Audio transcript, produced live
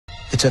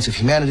its sense of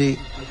humanity,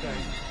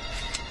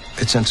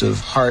 its sense of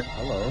heart,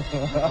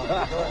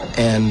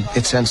 and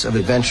its sense of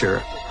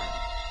adventure.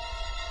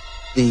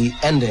 The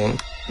ending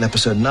in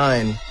episode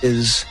 9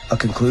 is a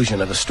conclusion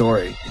of a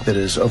story that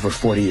is over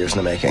 40 years in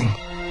the making.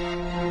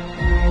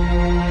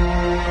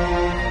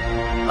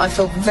 I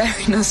feel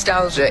very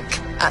nostalgic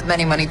at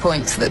many, many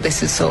points that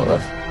this is sort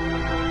of...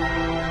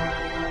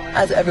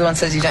 As everyone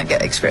says, you don't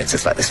get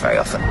experiences like this very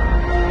often.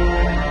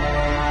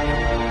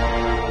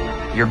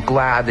 You're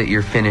glad that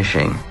you're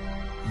finishing,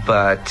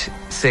 but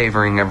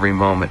savoring every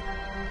moment.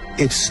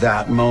 It's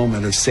that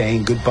moment of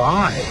saying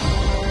goodbye.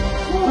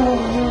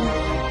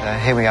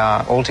 Here we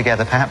are all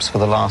together, perhaps for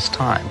the last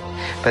time,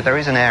 but there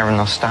is an air of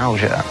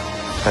nostalgia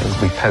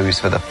as we pose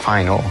for the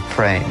final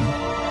frame.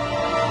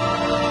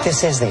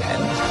 This is the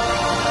end.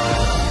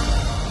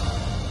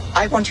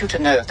 I want you to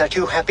know that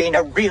you have been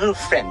a real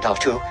friend or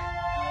two.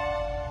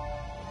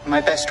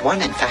 My best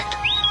one, in fact.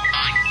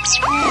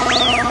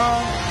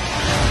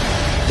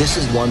 This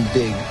is one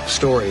big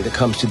story that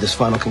comes to this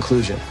final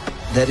conclusion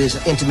that is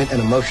intimate and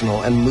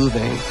emotional and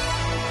moving.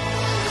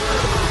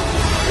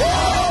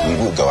 We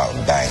will go out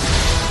and bang.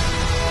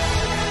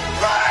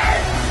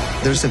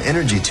 There's an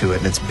energy to it,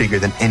 and it's bigger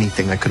than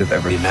anything I could have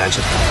ever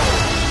imagined.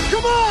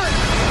 Come on!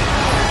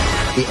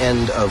 The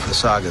end of the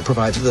saga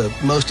provides the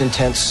most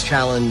intense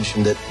challenge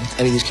that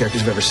any of these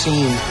characters have ever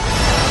seen.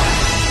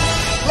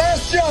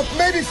 Last jump,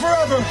 maybe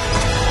forever.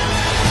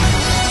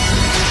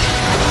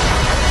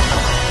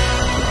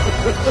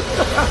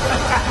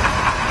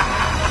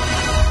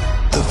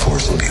 The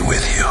Force will be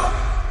with you.